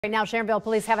Right now, Sharonville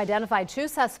police have identified two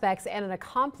suspects and an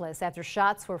accomplice after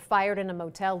shots were fired in a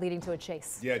motel, leading to a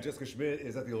chase. Yeah, Jessica Schmidt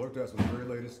is at the alert desk with the very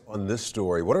latest on this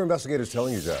story. What are investigators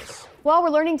telling you, Jess? Well,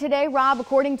 we're learning today, Rob,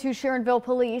 according to Sharonville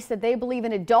police, that they believe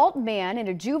an adult man and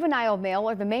a juvenile male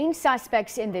are the main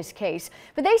suspects in this case.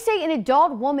 But they say an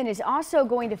adult woman is also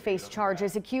going to face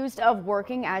charges, accused of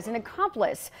working as an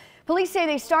accomplice. Police say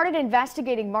they started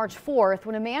investigating March 4th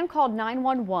when a man called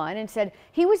 911 and said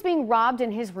he was being robbed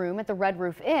in his room at the Red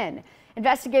Roof Inn.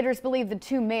 Investigators believe the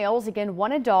two males, again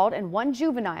one adult and one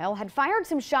juvenile, had fired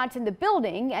some shots in the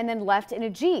building and then left in a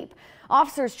Jeep.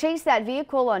 Officers chased that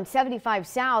vehicle on 75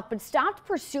 South but stopped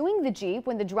pursuing the Jeep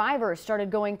when the driver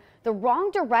started going the wrong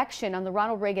direction on the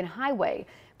Ronald Reagan Highway.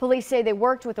 Police say they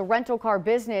worked with a rental car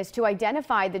business to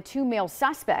identify the two male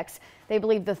suspects. They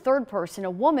believe the third person, a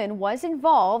woman, was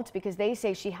involved because they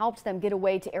say she helped them get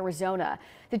away to Arizona.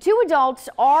 The two adults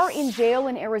are in jail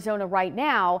in Arizona right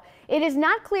now. It is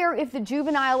not clear if the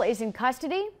juvenile is in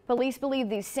custody. Police believe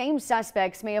these same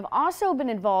suspects may have also been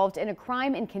involved in a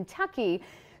crime in Kentucky.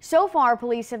 So far,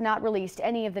 police have not released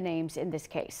any of the names in this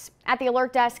case. At the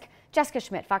alert desk, Jessica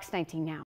Schmidt, Fox 19 Now.